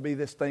ever want to be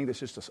this thing that's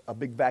just a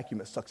big vacuum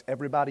that sucks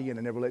everybody in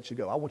and never lets you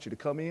go. I want you to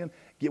come in,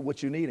 get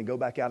what you need, and go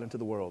back out into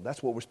the world.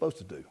 That's what we're supposed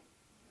to do.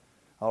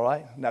 All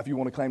right? Now, if you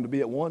want to claim to be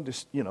at one,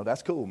 just,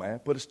 that's cool, man.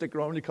 Put a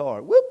sticker on your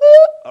car. Whoop,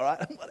 whoop. All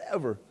right?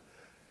 Whatever.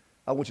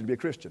 I want you to be a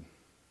Christian.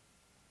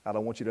 I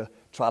don't want you to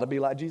try to be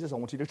like Jesus. I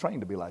want you to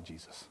train to be like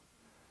Jesus.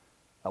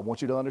 I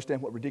want you to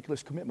understand what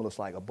ridiculous commitment looks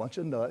like. A bunch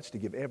of nuts to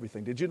give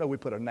everything. Did you know we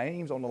put our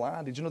names on the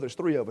line? Did you know there's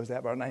 3 of us that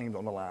have our names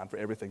on the line for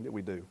everything that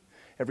we do?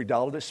 Every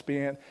dollar that's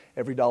spent,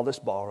 every dollar that's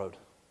borrowed.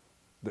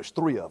 There's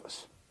 3 of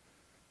us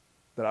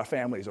that our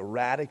families are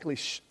radically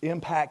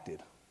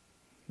impacted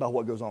by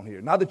what goes on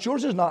here. Not that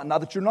yours is not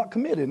that you're not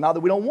committed, not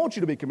that we don't want you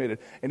to be committed.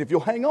 And if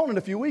you'll hang on in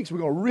a few weeks, we're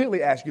going to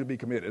really ask you to be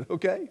committed,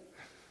 okay?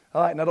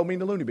 All right, and I don't mean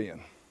the loony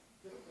bin.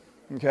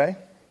 Okay?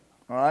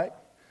 All right?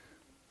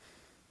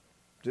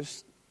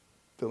 Just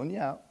filling you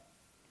out.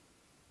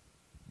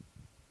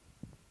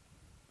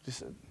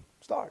 Just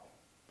start.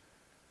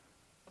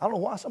 I don't know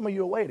why some of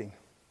you are waiting.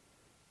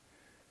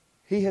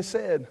 He has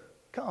said,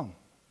 come.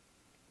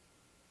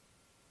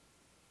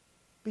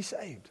 Be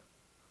saved.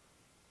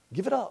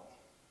 Give it up.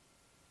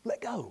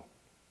 Let go.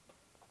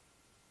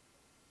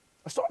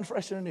 I'm starting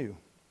fresh and anew.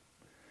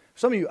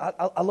 Some of you,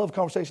 I love a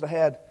conversation I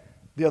had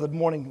the other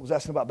morning. Was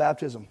asking about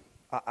baptism.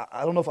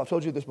 I don't know if I've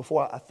told you this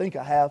before. I think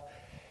I have.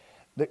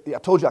 I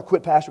told you I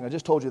quit pastoring. I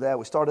just told you that.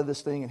 We started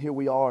this thing, and here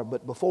we are.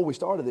 But before we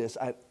started this,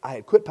 I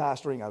had quit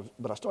pastoring,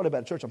 but I started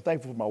back at church. I'm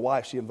thankful for my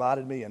wife. She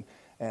invited me,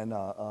 and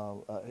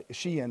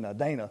she and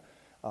Dana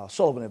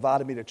Sullivan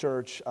invited me to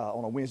church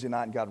on a Wednesday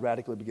night, and God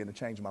radically began to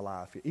change my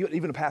life.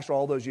 Even a pastor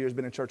all those years,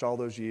 been in church all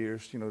those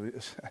years,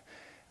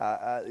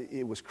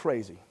 it was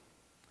crazy.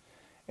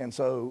 And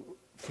so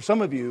for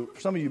some of you,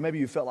 maybe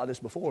you felt like this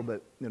before,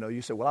 but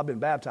you said, well, I've been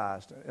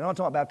baptized. And I'm not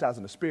talking about baptized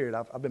in the Spirit.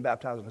 I've been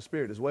baptized in the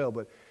Spirit as well,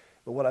 but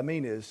what I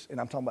mean is, and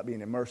I'm talking about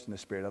being immersed in the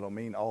Spirit. I don't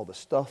mean all the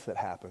stuff that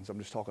happens. I'm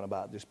just talking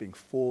about just being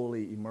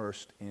fully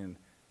immersed in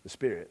the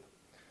Spirit.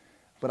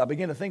 But I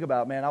began to think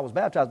about, man, I was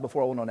baptized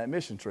before I went on that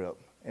mission trip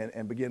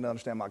and began to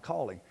understand my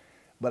calling.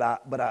 But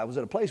I was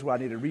at a place where I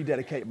needed to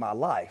rededicate my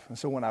life. And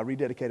so when I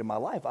rededicated my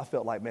life, I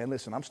felt like, man,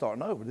 listen, I'm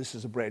starting over. This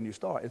is a brand new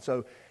start. And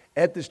so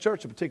at this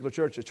church, a particular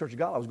church, the Church of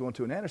God I was going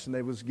to in Anderson,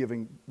 they was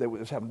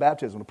having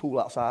baptism in a pool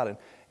outside.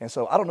 And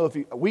so I don't know if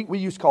we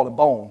used to call him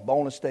Bone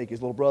and Steak.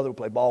 His little brother would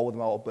play ball with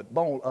him all. But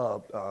Bone,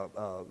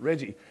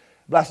 Reggie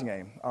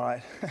Blassingame, all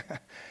right,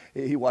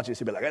 he watches,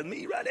 he'd be like, that's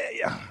me right there,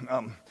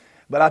 yeah.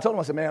 But I told him,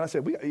 I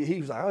said,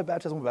 he was like, I'm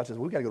baptized.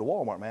 We got to go to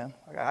Walmart, man.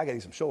 I got to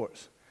get some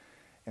shorts.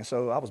 And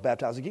so I was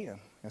baptized again.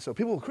 And so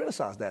people will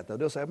criticize that, though.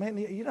 They'll say, man,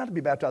 you don't have to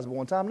be baptized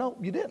one time. No,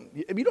 you didn't.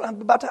 You don't have to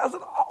be baptized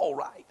at all,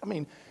 right? I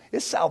mean,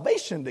 it's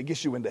salvation that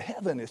gets you into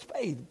heaven. It's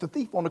faith. The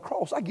thief on the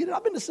cross. I get it.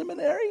 I've been to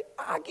seminary.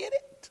 I get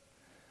it.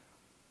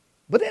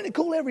 But isn't it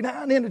cool every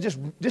now and then to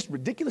just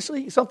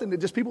ridiculously, something that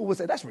just people would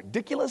say, that's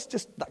ridiculous?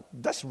 Just like,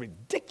 that's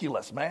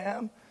ridiculous,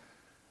 man.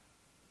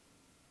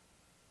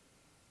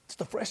 It's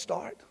the fresh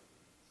start.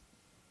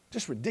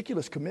 Just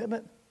ridiculous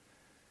commitment.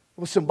 It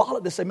was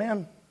symbolic to say,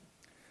 man,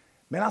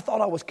 Man, I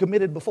thought I was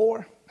committed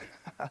before.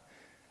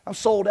 I'm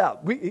sold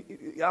out.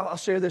 I'll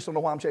share this. I don't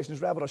know why I'm chasing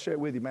this rabbit. I'll share it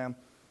with you, man.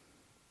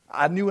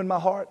 I knew in my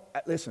heart,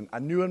 listen, I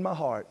knew in my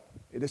heart,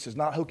 this is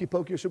not hokey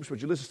pokey or super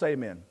spiritual. Listen, say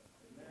amen.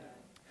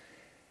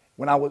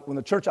 When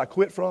the church I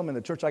quit from and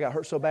the church I got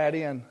hurt so bad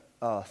in,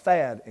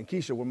 Thad and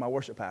Keisha were my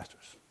worship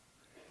pastors.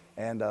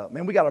 And,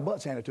 man, we got our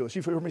butts handed to us.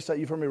 You've heard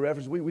me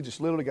reference. We just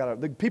literally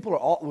the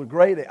people were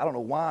great. I don't know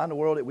why in the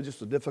world. It was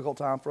just a difficult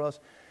time for us.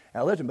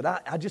 And I lived them.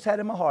 But I just had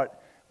in my heart,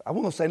 I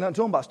wasn't going to say nothing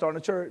to him about starting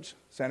a church.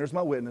 Sanders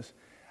my witness.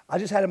 I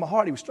just had in my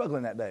heart he was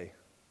struggling that day.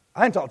 I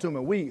hadn't talked to him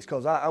in weeks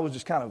because I was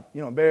just kind of,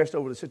 embarrassed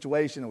over the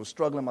situation and was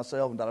struggling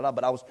myself and da-da-da.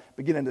 But I was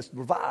beginning to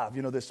revive,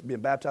 this being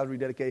baptized,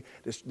 rededicated,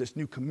 this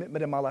new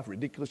commitment in my life,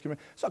 ridiculous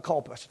commitment. So I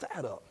called Pastor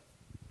Thad up.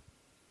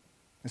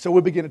 And so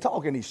we begin to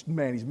talk, and he's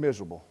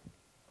miserable.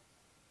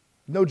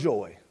 No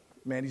joy.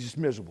 Man, he's just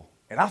miserable.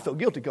 And I feel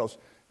guilty because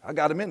I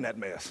got him in that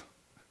mess.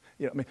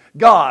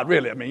 God,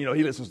 really,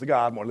 he listens to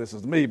God more than he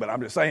listens to me, but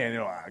I'm just saying,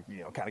 I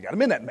kind of got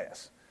him in that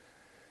mess.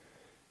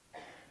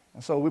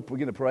 And so we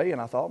began to pray,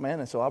 and I thought, man,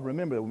 and so I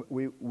remember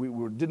we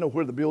didn't know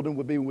where the building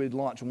would be when we'd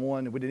launch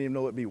one, and we didn't even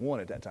know it'd be one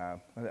at that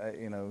time.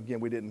 Again,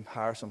 we didn't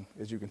hire some,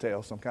 as you can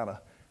tell, some kind of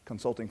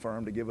consulting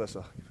firm to give us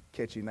a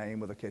catchy name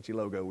with a catchy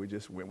logo. We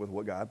just went with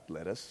what God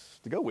led us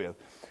to go with.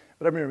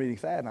 But I remember meeting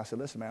Thad, and I said,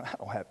 listen, man, I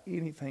don't have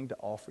anything to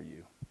offer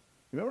you.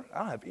 Remember? I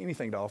don't have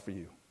anything to offer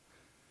you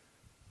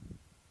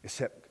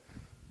except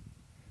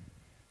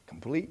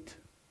complete,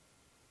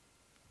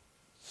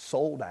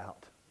 sold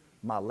out,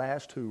 my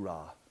last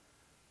hoorah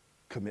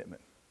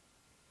commitment.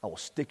 I will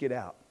stick it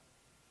out,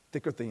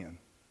 thick or thin.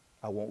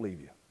 I won't leave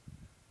you,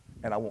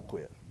 and I won't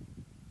quit.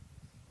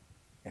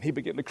 And he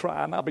began to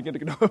cry, and I began to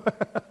go,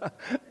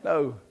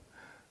 no.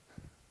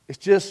 It's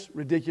just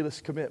ridiculous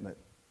commitment.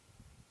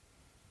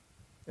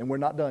 And we're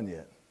not done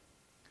yet.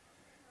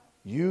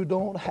 You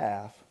don't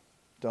have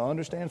to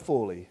understand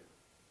fully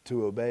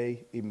to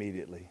obey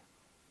immediately.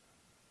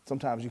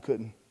 Sometimes you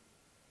couldn't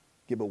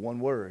give but one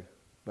word,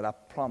 but I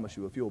promise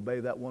you, if you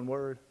obey that one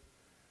word,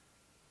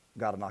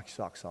 God will knock your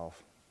socks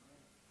off.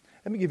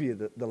 Let me give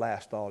you the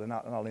last thought, and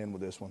I'll end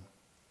with this one.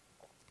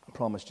 I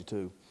promised you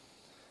to.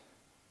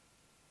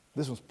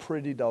 This one's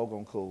pretty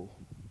doggone cool.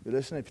 You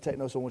listen, if you take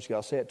notes, I want you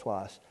to say it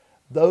twice.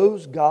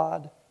 Those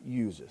God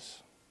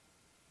uses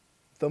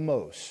the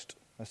most,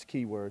 that's the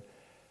key word,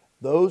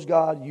 those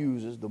God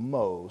uses the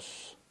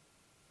most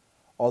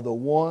are the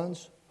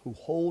ones who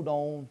hold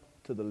on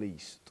to the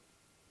least.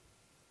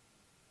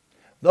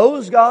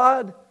 Those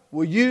God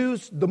will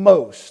use the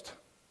most,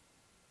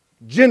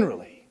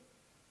 generally,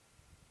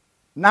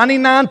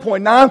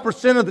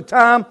 99.9% of the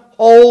time,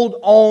 hold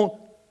on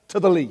to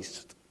the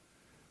least.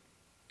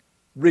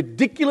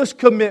 Ridiculous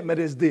commitment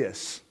is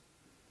this.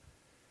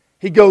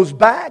 He goes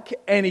back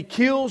and he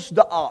kills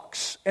the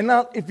ox. And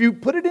now, if you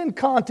put it in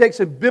context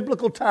of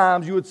biblical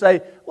times, you would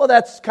say, well,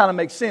 that's kind of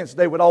makes sense.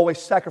 They would always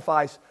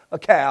sacrifice a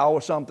cow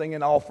or something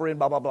and offer it,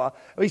 blah, blah, blah.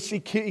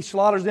 He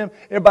slaughters them.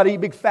 Everybody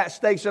eat big fat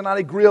steaks. And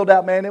they grilled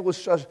out, man. It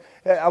was,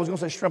 I was going to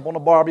say shrimp on the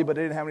barbie, but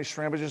they didn't have any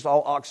shrimp. It was just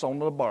all ox on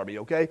the barbie,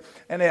 okay?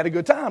 And they had a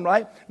good time,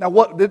 right? Now,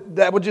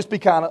 that would just be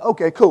kind of,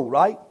 okay, cool,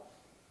 right?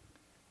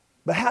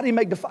 But how did he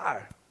make the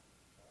fire?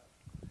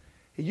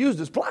 He used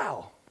his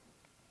plow.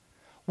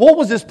 What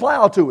was his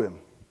plow to him?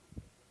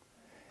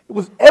 It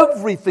was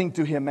everything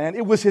to him, man.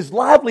 It was his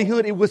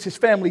livelihood. It was his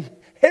family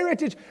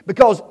heritage.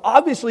 Because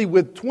obviously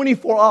with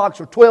 24 ox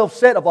or 12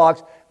 set of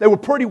ox, they were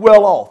pretty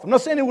well off. I'm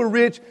not saying they were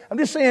rich. I'm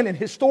just saying in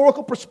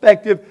historical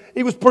perspective,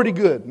 he was pretty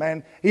good,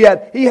 man. He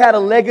had a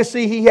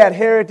legacy. He had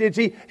heritage.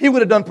 He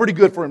would have done pretty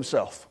good for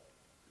himself.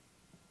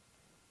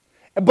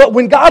 But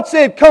when God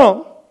said,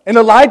 come, and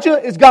Elijah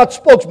is God's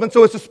spokesman,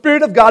 so it's the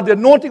Spirit of God, the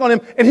anointing on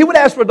him, and he would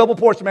ask for a double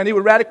portion, man. He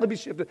would radically be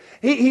shifted.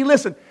 He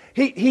listened.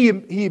 He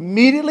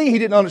immediately, he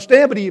didn't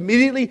understand, but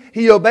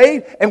he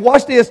obeyed. And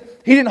watch this,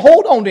 he didn't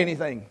hold on to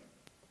anything.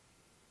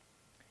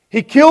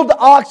 He killed the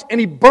ox and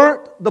he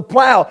burnt the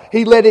plow.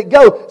 He let it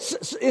go.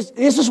 This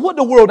is what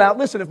the world out.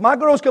 Listen, if my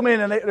girls come in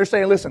and they're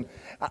saying, listen,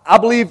 I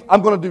believe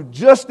I'm going to do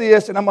just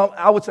this, and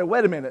I would say,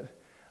 wait a minute,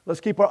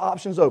 let's keep our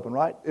options open,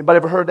 right? Anybody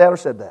ever heard that or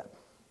said that?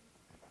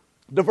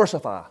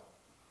 Diversify.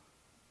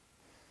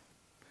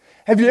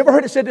 Have you ever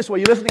heard it said this way?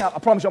 You listening? I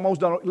promise you I'm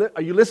almost done.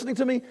 Are you listening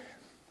to me?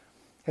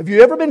 Have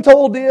you ever been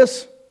told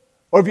this?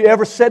 Or have you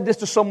ever said this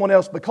to someone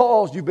else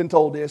because you've been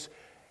told this?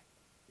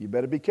 You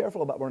better be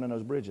careful about burning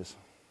those bridges.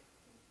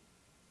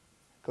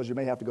 Because you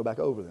may have to go back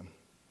over them.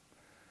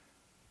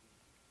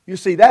 You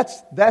see,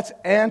 that's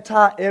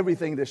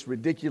anti-everything, this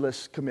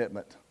ridiculous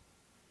commitment.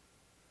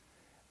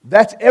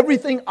 That's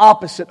everything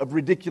opposite of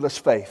ridiculous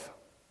faith.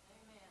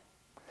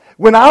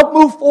 When I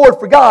move forward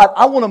for God,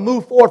 I want to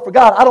move forward for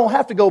God. I don't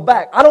have to go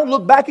back. I don't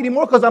look back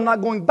anymore because I'm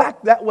not going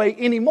back that way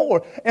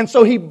anymore. And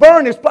so he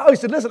burned his plow. He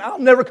said, listen, I'll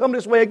never come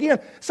this way again.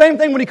 Same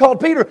thing when he called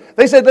Peter.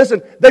 They said,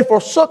 listen, they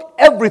forsook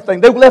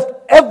everything. They left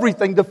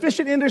everything, the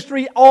fishing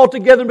industry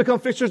altogether, and become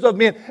fishers of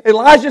men.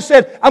 Elijah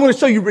said, I'm going to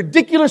show you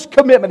ridiculous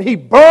commitment. He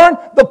burned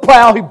the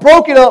plow. He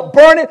broke it up,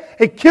 burned it.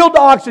 He killed the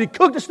oxen. He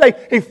cooked the steak.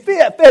 He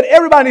fed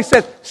everybody. And he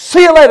said,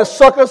 see you later,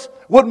 suckers.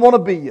 Wouldn't want to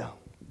be you.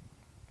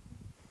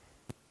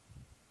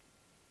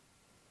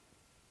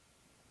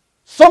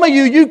 Some of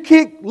you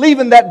keep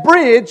leaving that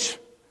bridge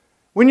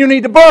when you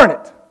need to burn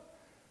it.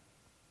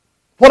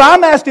 What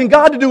I'm asking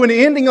God to do in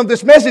the ending of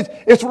this message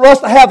is for us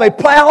to have a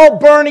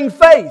plow-burning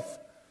faith.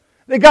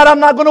 That God, I'm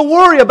not going to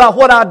worry about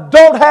what I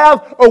don't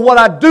have or what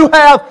I do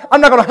have.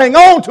 I'm not going to hang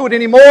on to it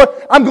anymore.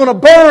 I'm going to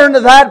burn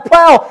that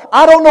plow.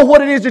 I don't know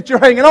what it is that you're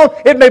hanging on.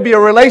 It may be a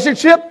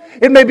relationship.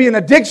 It may be an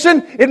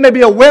addiction. It may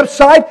be a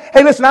website.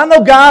 Hey, listen, I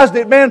know guys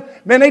that, man,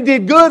 they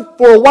did good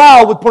for a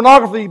while with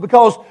pornography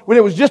because when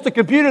it was just a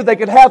computer, they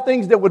could have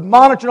things that would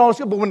monitor and all this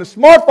stuff. But when the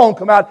smartphone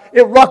came out,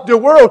 it rocked their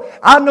world.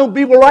 I know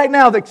people right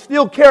now that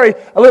still carry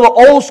a little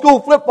old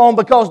school flip phone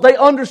because they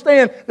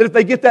understand that if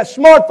they get that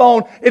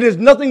smartphone, it is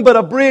nothing but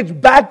a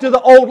bridge back to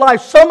the old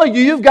life. Some of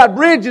you've got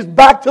bridges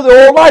back to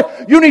the old life.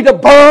 You need to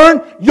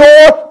burn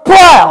your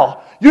plow.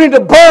 You need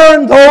to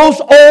burn those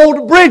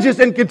old bridges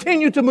and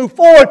continue to move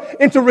forward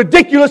into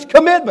ridiculous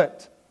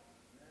commitment.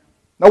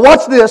 Now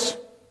watch this.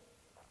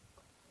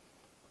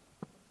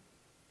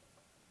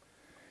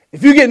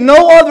 If you get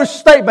no other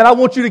statement, I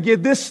want you to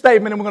get this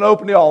statement and we're going to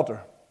open the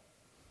altar.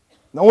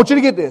 Now I want you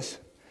to get this.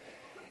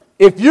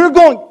 If you're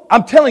going,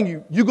 I'm telling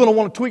you, you're going to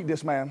want to tweak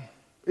this, man.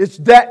 It's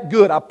that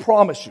good, I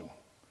promise you.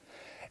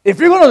 If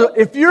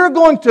you're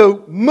going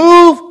to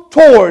move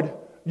toward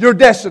your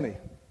destiny,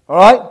 all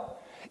right?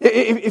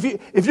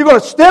 If you're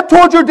going to step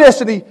towards your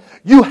destiny,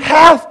 you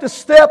have to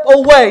step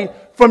away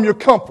from your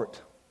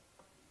comfort.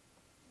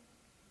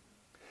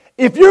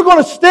 If you're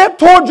going to step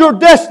towards your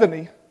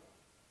destiny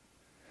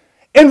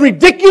in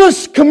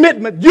ridiculous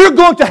commitment, you're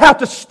going to have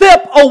to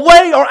step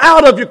away or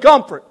out of your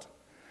comfort.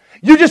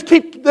 You just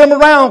keep them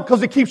around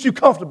because it keeps you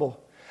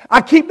comfortable.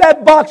 I keep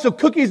that box of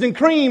cookies and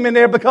cream in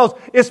there because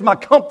it's my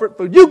comfort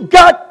food. You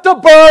got to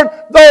burn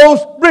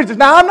those bridges.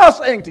 Now, I'm not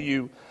saying to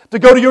you to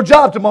go to your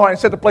job tomorrow and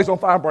set the place on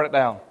fire and burn it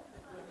down.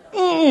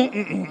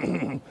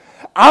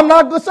 I'm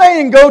not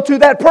saying go to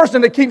that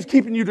person that keeps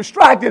keeping you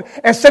distracted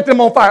and set them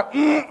on fire.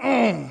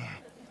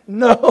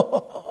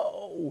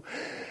 No.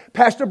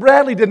 Pastor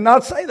Bradley did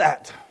not say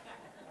that.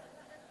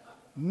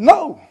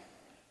 No.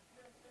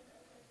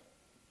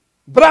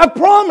 But I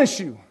promise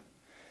you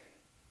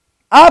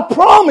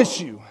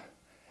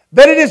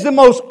that it is the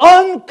most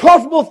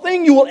uncomfortable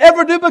thing you will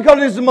ever do because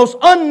it is the most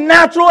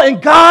unnatural, and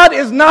God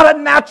is not a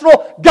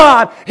natural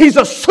God. He's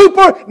a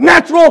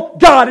supernatural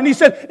God. And He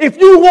said, if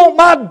you want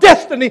my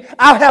destiny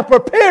I have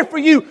prepared for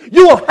you,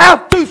 you will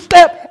have to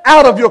step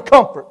out of your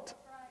comfort.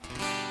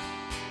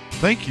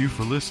 Thank you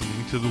for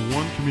listening to the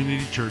One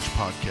Community Church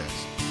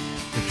podcast.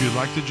 If you'd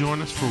like to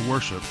join us for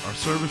worship, our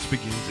service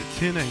begins at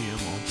 10 a.m.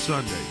 on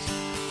Sundays.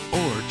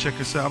 Or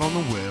check us out on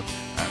the web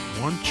at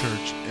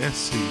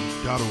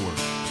onechurchsc.org.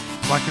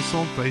 Like us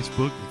on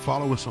Facebook and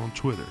follow us on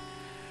Twitter.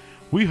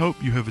 We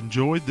hope you have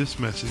enjoyed this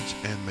message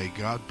and may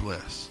God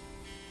bless.